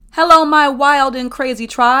Hello, my wild and crazy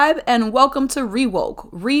tribe, and welcome to Rewoke,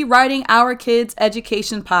 Rewriting Our Kids'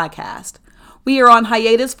 Education podcast. We are on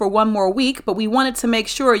hiatus for one more week, but we wanted to make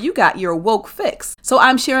sure you got your woke fix. So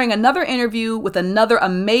I'm sharing another interview with another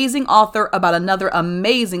amazing author about another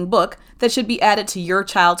amazing book that should be added to your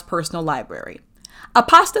child's personal library.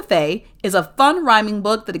 Apostrophe is a fun rhyming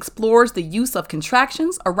book that explores the use of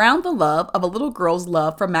contractions around the love of a little girl's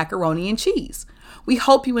love for macaroni and cheese. We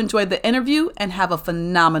hope you enjoyed the interview and have a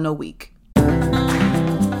phenomenal week.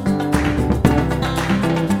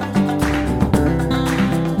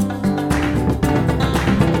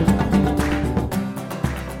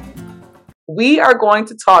 We are going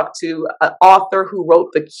to talk to an author who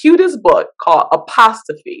wrote the cutest book called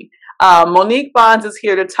Apostrophe. Monique Bonds is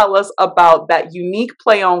here to tell us about that unique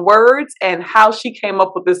play on words and how she came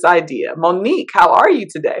up with this idea. Monique, how are you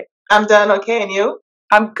today? I'm doing okay, and you?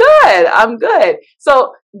 I'm good.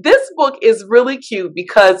 So this book is really cute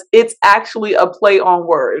because it's actually a play on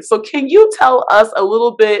words. So can you tell us a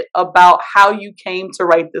little bit about how you came to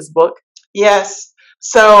write this book? Yes.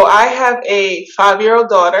 So I have a 5-year-old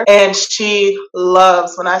daughter, and she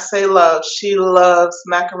loves, when I say love, she loves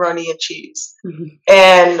macaroni and cheese. Mm-hmm.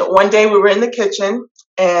 And one day we were in the kitchen,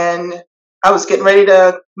 and I was getting ready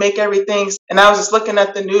to make everything, and I was just looking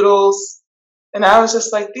at the noodles, and I was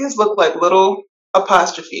just like, these look like little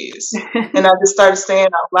apostrophes. And I just started saying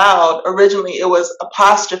out loud. Originally it was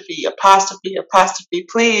apostrophe,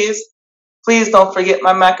 please don't forget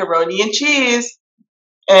my macaroni and cheese.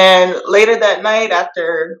 And later that night,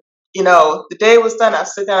 after the day was done, I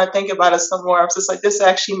sit down and think about it some more. I was just like, this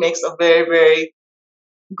actually makes a very, very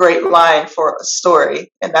great line for a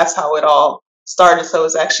story. And that's how it all started. So it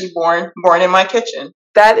was actually born in my kitchen.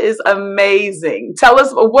 That is amazing. Tell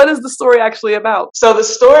us, what is the story actually about? So the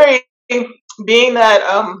story, being that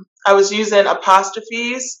I was using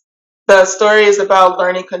apostrophes, the story is about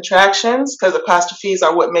learning contractions, because apostrophes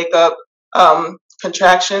are what make up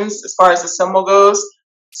contractions as far as the symbol goes.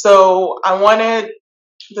 So I wanted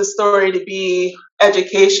the story to be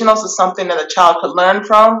educational, so something that a child could learn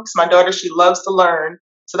from, because my daughter, she loves to learn.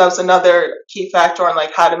 So that was another key factor on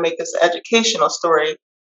how to make this an educational story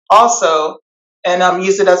also, and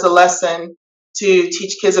use it as a lesson to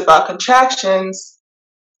teach kids about contractions.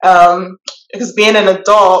 Because being an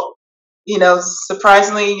adult,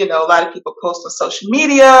 surprisingly, a lot of people post on social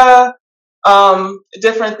media,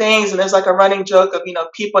 different things. And there's a running joke of,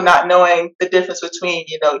 people not knowing the difference between,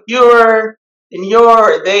 your and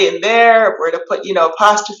your, or they and their, where to put,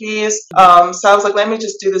 apostrophes. So I was like, let me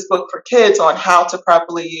just do this book for kids on how to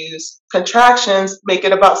properly use contractions, make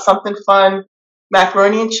it about something fun.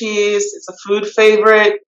 Macaroni and cheese, it's a food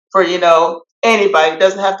favorite for, anybody. It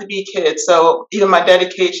doesn't have to be kids. So even my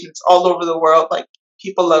dedications all over the world,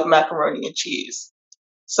 people love macaroni and cheese.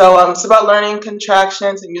 So it's about learning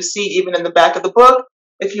contractions, and you see even in the back of the book,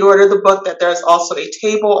 if you order the book, that there's also a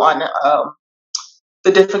table on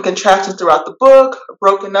the different contractions throughout the book,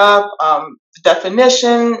 broken up, the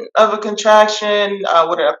definition of a contraction,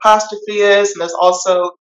 what an apostrophe is, and there's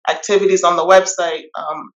also activities on the website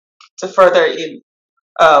to further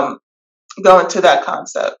go into that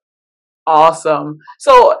concept. Awesome.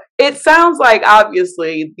 So it sounds like,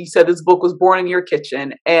 obviously, you said this book was born in your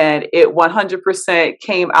kitchen and it 100%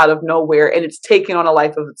 came out of nowhere, and it's taken on a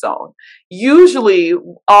life of its own. Usually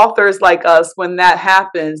authors like us, when that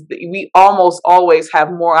happens, we almost always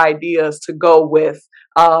have more ideas to go with,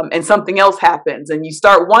 and something else happens, and you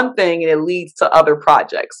start one thing and it leads to other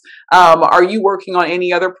projects. Are you working on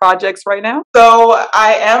any other projects right now? So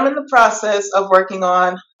I am in the process of working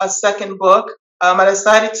on a second book. I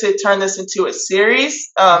decided to turn this into a series,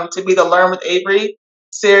 to be the Learn with Avery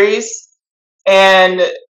series. And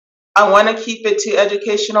I want to keep it to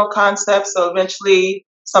educational concepts. So eventually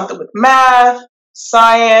something with math,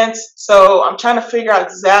 science. So I'm trying to figure out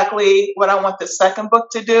exactly what I want the second book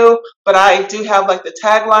to do. But I do have the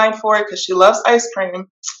tagline for it, because she loves ice cream.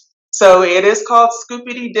 So it is called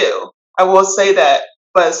Scoopity Doo. I will say that.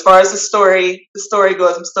 But as far as the story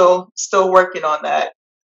goes, I'm still working on that.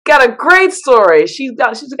 Got a great story. She's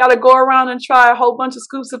got to go around and try a whole bunch of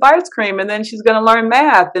scoops of ice cream, and then she's going to learn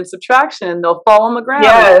math and subtraction. They'll fall on the ground.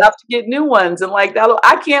 Yes. And have to get new ones, and that.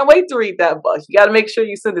 I can't wait to read that book. You got to make sure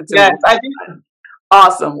you send it to me. Yes, I do.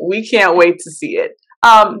 Awesome. We can't wait to see it.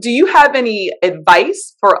 Do you have any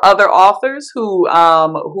advice for other authors who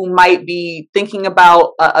might be thinking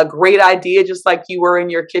about a great idea, just like you were in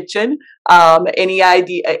your kitchen? Any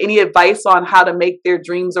advice on how to make their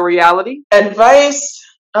dreams a reality? Advice.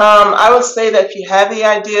 I would say that if you have the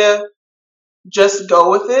idea, just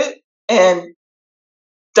go with it and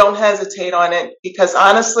don't hesitate on it. Because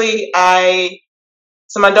honestly, I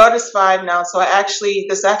So my daughter's 5 now. So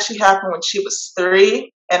this actually happened when she was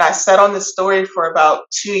 3, and I sat on this story for about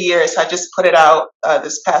 2 years. I just put it out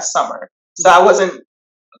this past summer. So I wasn't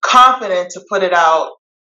confident to put it out,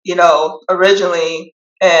 originally.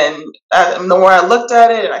 And the more I looked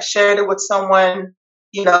at it and I shared it with someone,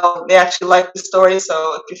 they actually liked the story.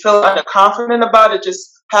 So if you feel underconfident about it,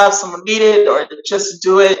 just have someone read it or just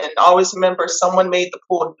do it. And always remember, someone made the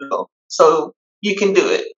pool noodle. So you can do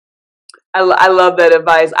it. I love that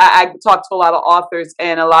advice. I talk to a lot of authors,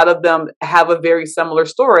 and a lot of them have a very similar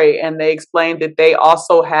story. And they explained that they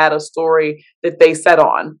also had a story that they sat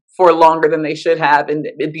on for longer than they should have, and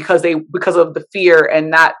because of the fear and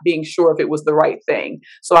not being sure if it was the right thing.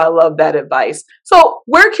 So I love that advice. So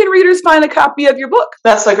where can readers find a copy of your book?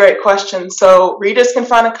 That's a great question. So readers can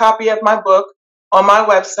find a copy of my book on my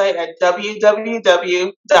website at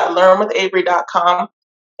www.learnwithavery.com.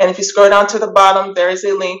 And if you scroll down to the bottom, there is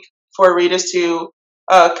a link for readers to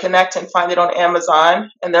connect and find it on Amazon.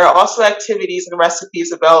 And there are also activities and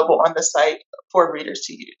recipes available on the site for readers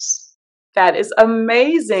to use. That is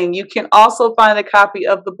amazing. You can also find a copy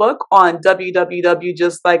of the book on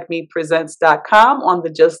www.justlikemepresents.com on the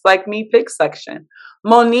Just Like Me pick section.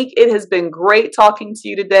 Monique, it has been great talking to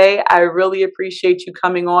you today. I really appreciate you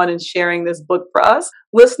coming on and sharing this book for us.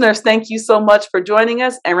 Listeners, thank you so much for joining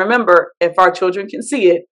us. And remember, if our children can see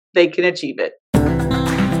it, they can achieve it.